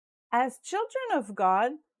As children of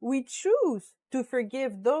God, we choose to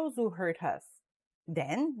forgive those who hurt us.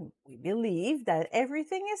 Then we believe that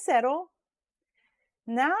everything is settled.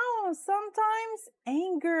 Now, sometimes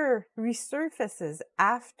anger resurfaces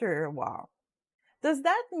after a while. Does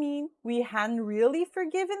that mean we hadn't really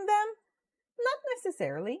forgiven them? Not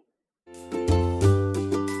necessarily.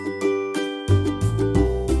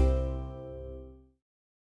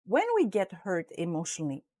 When we get hurt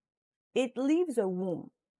emotionally, it leaves a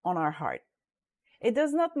wound on our heart. It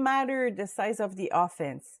does not matter the size of the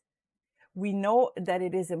offense. We know that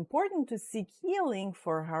it is important to seek healing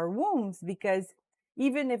for our wounds because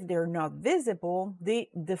even if they're not visible, they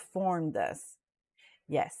deformed us.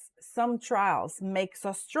 Yes, some trials makes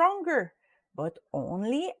us stronger, but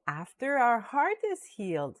only after our heart is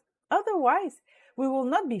healed. Otherwise, we will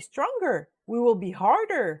not be stronger. We will be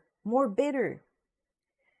harder, more bitter.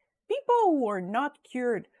 People who are not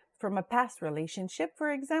cured from a past relationship,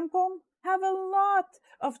 for example, have a lot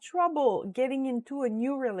of trouble getting into a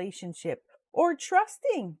new relationship or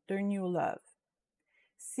trusting their new love.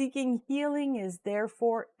 Seeking healing is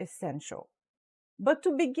therefore essential. But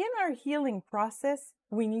to begin our healing process,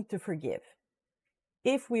 we need to forgive.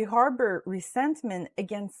 If we harbor resentment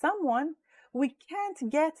against someone, we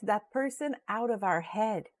can't get that person out of our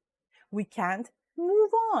head. We can't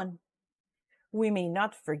move on. We may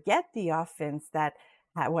not forget the offense that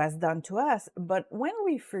was done to us, but when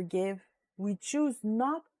we forgive, we choose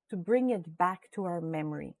not to bring it back to our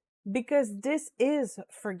memory. Because this is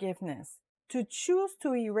forgiveness, to choose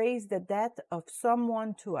to erase the debt of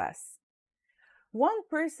someone to us. One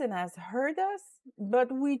person has hurt us,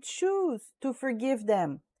 but we choose to forgive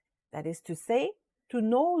them. That is to say, to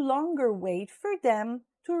no longer wait for them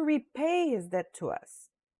to repay his debt to us.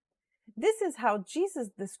 This is how Jesus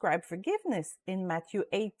described forgiveness in Matthew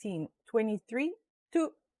 18:23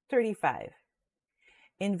 to 35.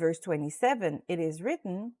 In verse 27, it is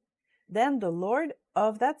written, "Then the Lord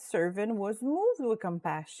of that servant was moved with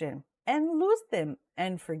compassion and loosed him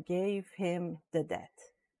and forgave him the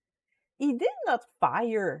debt." He did not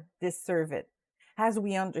fire this servant. As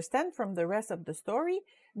we understand from the rest of the story,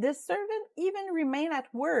 this servant even remained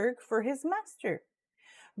at work for his master.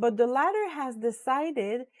 But the latter has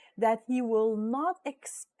decided that he will not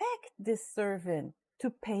expect this servant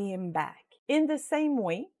to pay him back. In the same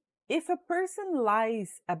way, if a person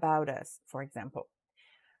lies about us, for example,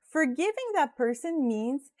 forgiving that person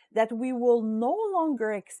means that we will no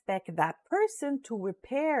longer expect that person to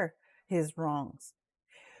repair his wrongs.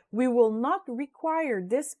 We will not require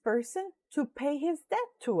this person to pay his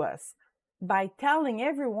debt to us by telling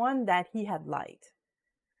everyone that he had lied.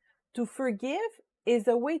 To forgive is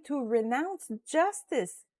a way to renounce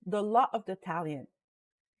justice, the law of the talion.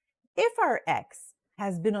 If our ex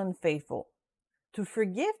has been unfaithful, to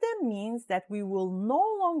forgive them means that we will no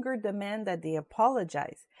longer demand that they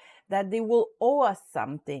apologize, that they will owe us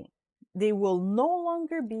something. They will no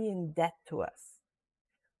longer be in debt to us.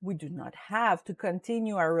 We do not have to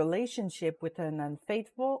continue our relationship with an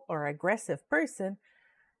unfaithful or aggressive person,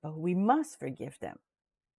 but we must forgive them.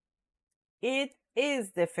 It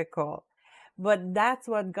is difficult, but that's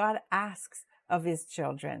what God asks of his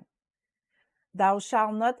children. "Thou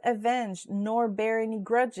shalt not avenge nor bear any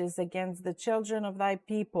grudges against the children of thy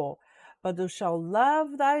people, but thou shalt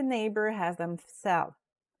love thy neighbor as thyself.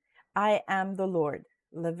 I am the Lord."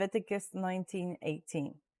 Leviticus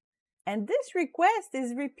 19:18. And this request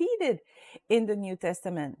is repeated in the New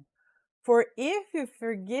Testament. "For if you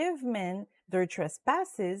forgive men their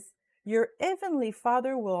trespasses, your heavenly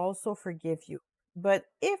Father will also forgive you. But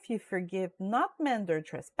if you forgive not men their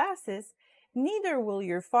trespasses, neither will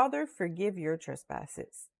your Father forgive your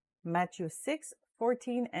trespasses." Matthew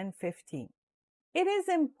 6:14 and 15. It is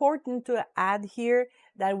important to add here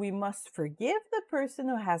that we must forgive the person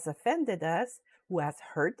who has offended us, who has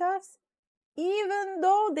hurt us, even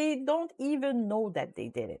though they don't even know that they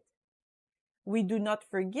did it. We do not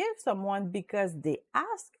forgive someone because they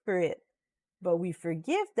ask for it, but we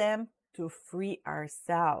forgive them to free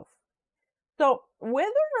ourselves. So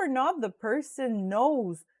whether or not the person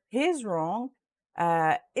knows his wrong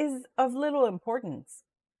is of little importance.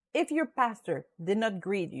 If your pastor did not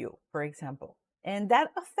greet you, for example, and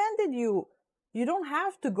that offended you, you don't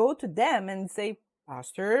have to go to them and say,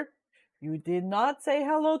 "Pastor, you did not say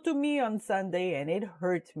hello to me on Sunday and it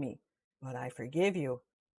hurt me, but I forgive you."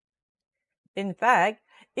 In fact,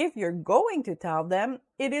 if you're going to tell them,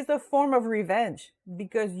 it is a form of revenge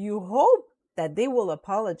because you hope that they will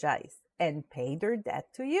apologize and pay their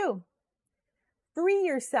debt to you. Free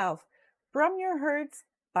yourself from your hurts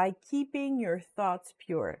by keeping your thoughts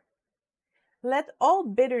pure. Let all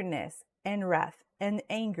bitterness and wrath and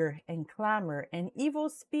anger and clamor and evil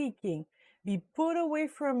speaking be put away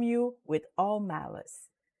from you with all malice.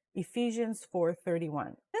 Ephesians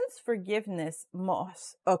 4:31. Since forgiveness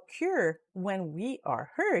must occur when we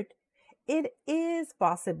are hurt, it is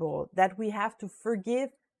possible that we have to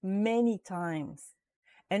forgive many times.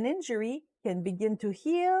 An injury can begin to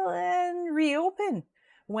heal and reopen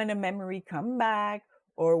when a memory comes back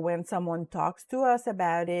or when someone talks to us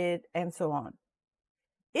about it, and so on.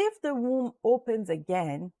 If the wound opens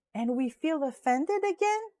again and we feel offended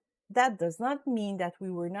again, that does not mean that we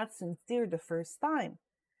were not sincere the first time.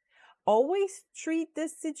 Always treat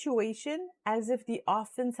this situation as if the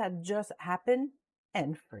offense had just happened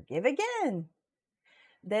and forgive again.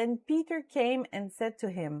 Then Peter came and said to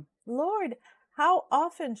him, Lord, how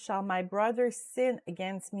often shall my brother sin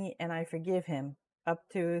against me and I forgive him? Up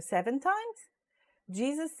to 7 times?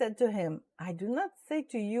 Jesus said to him, I do not say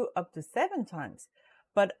to you up to 7 times,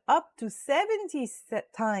 but up to 70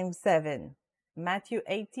 times 7. Matthew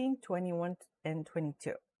 18:21 and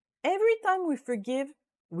 22. Every time we forgive,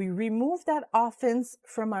 we remove that offense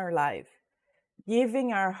from our life,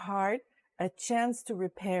 giving our heart a chance to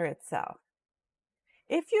repair itself.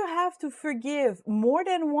 If you have to forgive more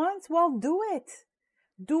than once, well, do it.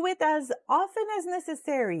 Do it as often as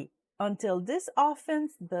necessary until this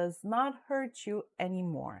offense does not hurt you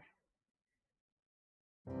anymore.